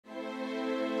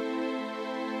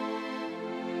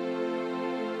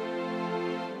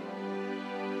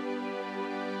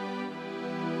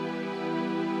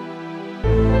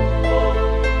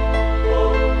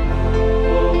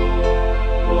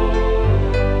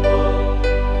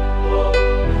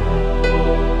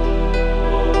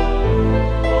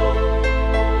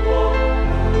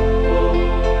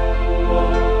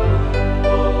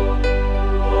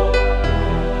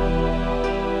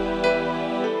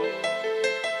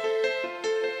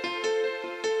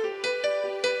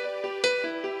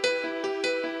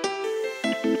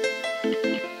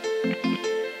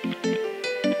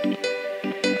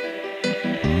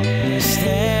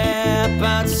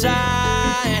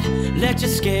outside, let your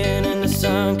skin and the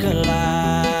sun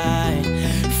collide.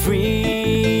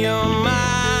 Free your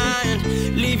mind,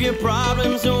 leave your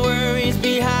problems and worries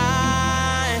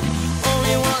behind.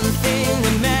 Only one thing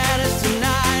that matters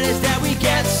tonight is that we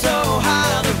get so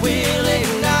high that we'll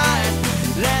ignite.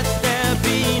 Let there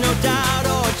be no doubt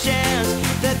or chance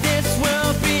that this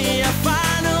will be a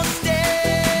final stage.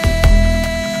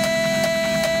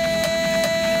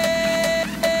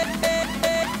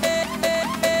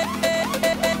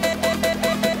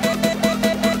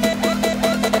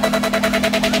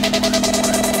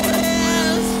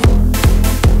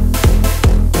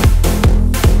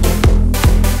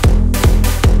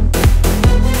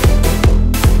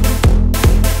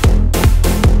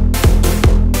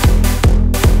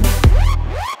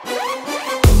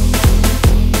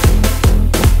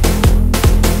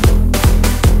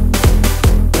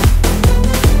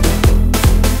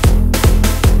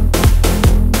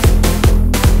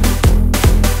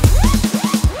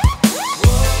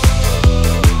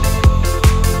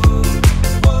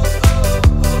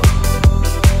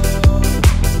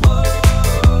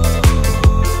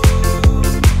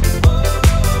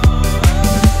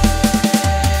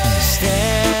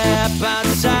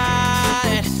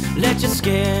 Let your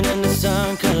skin and the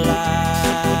sun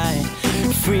collide.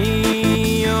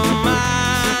 Free your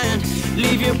mind,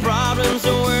 leave your problems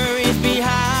and worries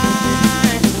behind.